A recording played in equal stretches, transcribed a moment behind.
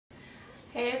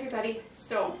Hey everybody,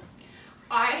 so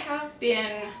I have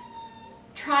been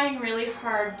trying really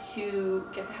hard to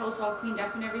get the house all cleaned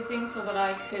up and everything so that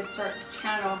I could start this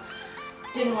channel.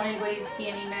 Didn't want anybody to see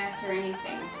any mess or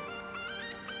anything,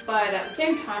 but at the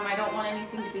same time I don't want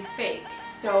anything to be fake,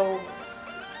 so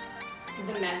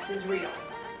the mess is real.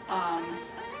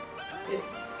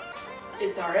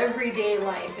 It's our everyday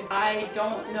life. I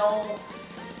don't know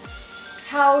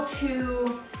how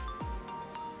to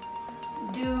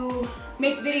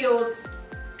make videos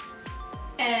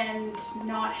and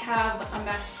not have a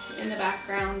mess in the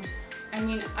background. I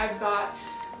mean, I've got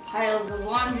piles of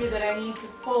laundry that I need to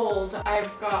fold, I've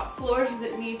got floors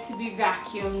that need to be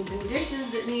vacuumed and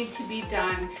dishes that need to be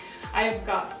done. I've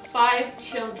got 5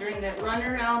 children that run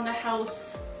around the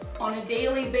house on a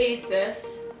daily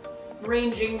basis,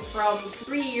 ranging from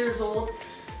 3 years old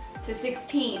to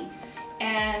 16,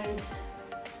 and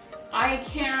I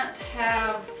can't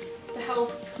have the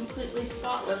house completely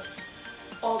spotless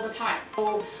all the time.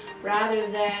 So rather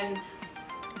than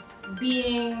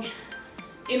being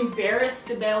embarrassed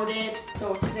about it,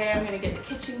 so today I'm going to get the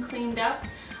kitchen cleaned up.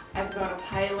 I've got a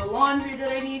pile of laundry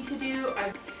that I need to do.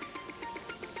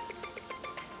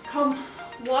 Come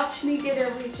watch me get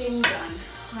everything done.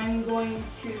 I'm going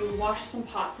to wash some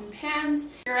pots and pans.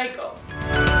 Here I go.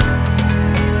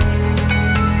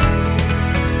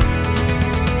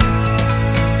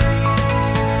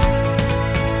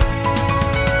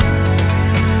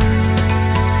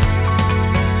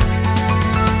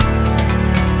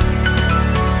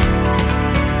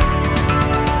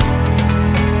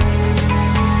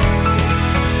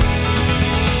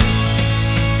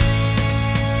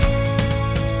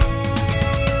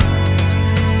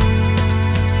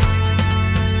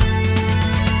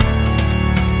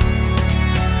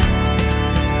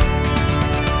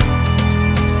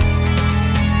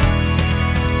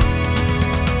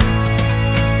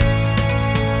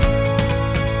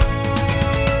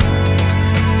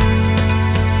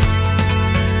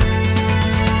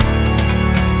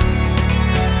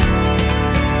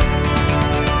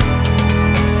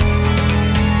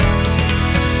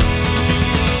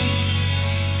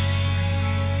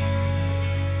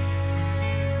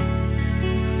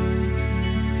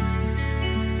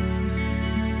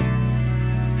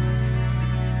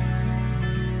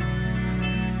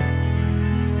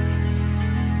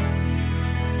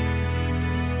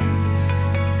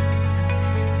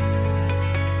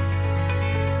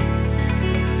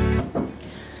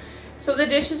 So the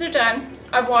dishes are done.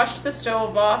 I've washed the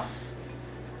stove off.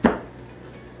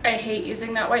 I hate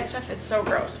using that white stuff. It's so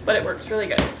gross, but it works really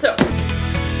good. So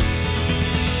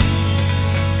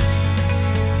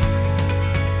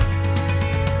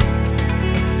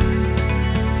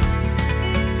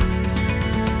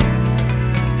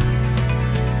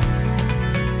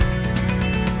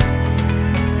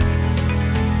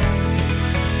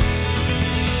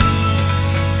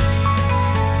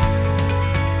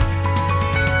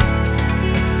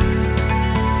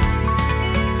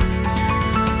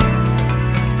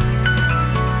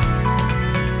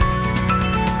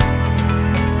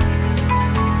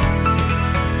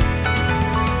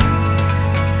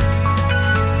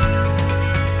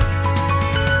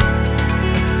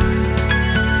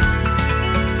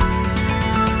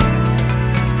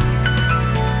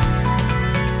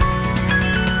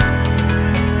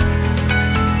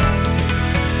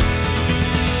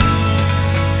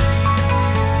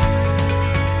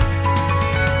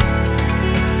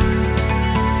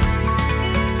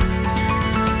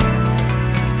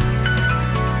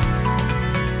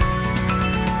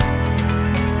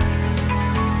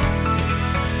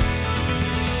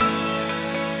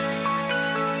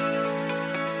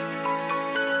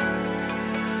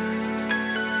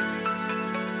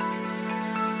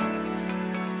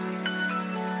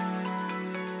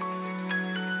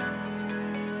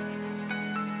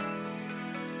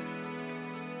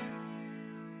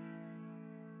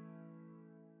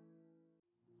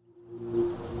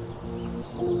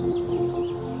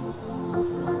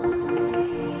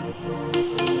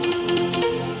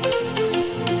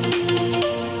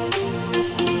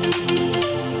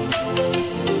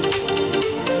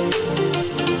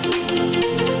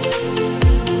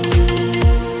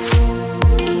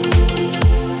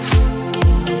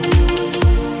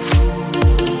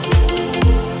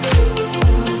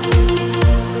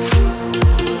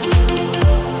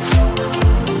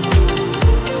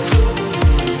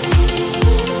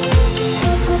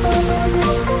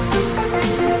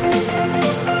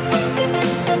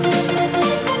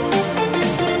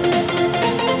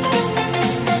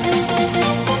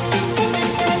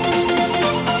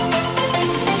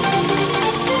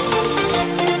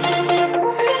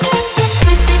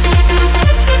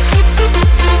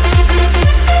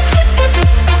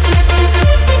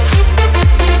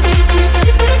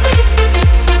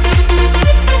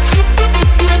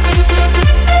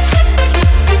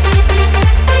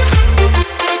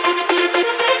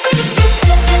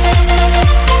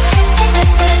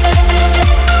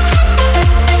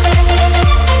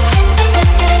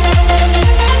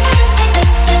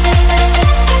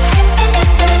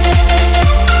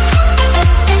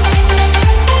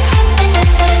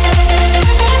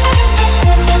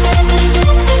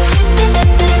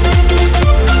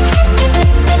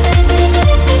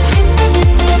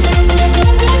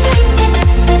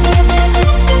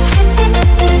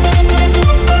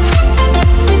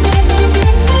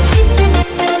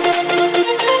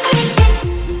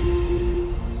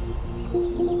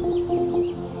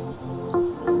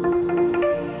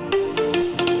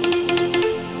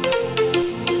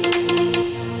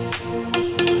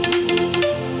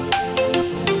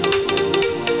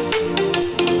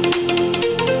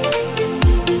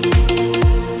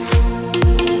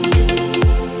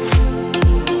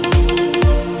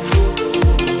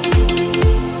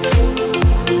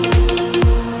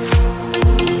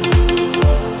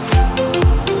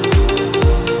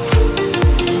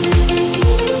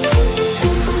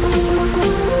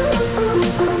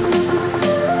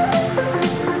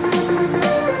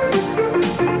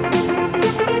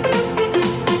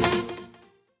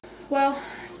Well,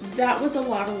 that was a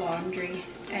lot of laundry,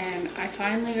 and I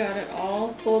finally got it all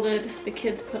folded. The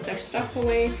kids put their stuff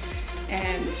away,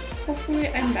 and hopefully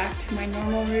I'm back to my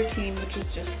normal routine, which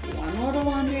is just one load of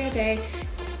laundry a day,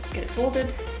 get it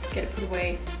folded, get it put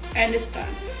away, and it's done,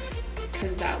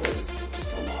 because that was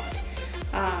just a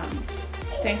lot.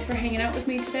 Thanks for hanging out with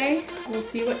me today. We'll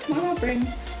see what tomorrow brings.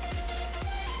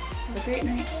 Have a great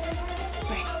night.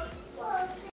 Bye.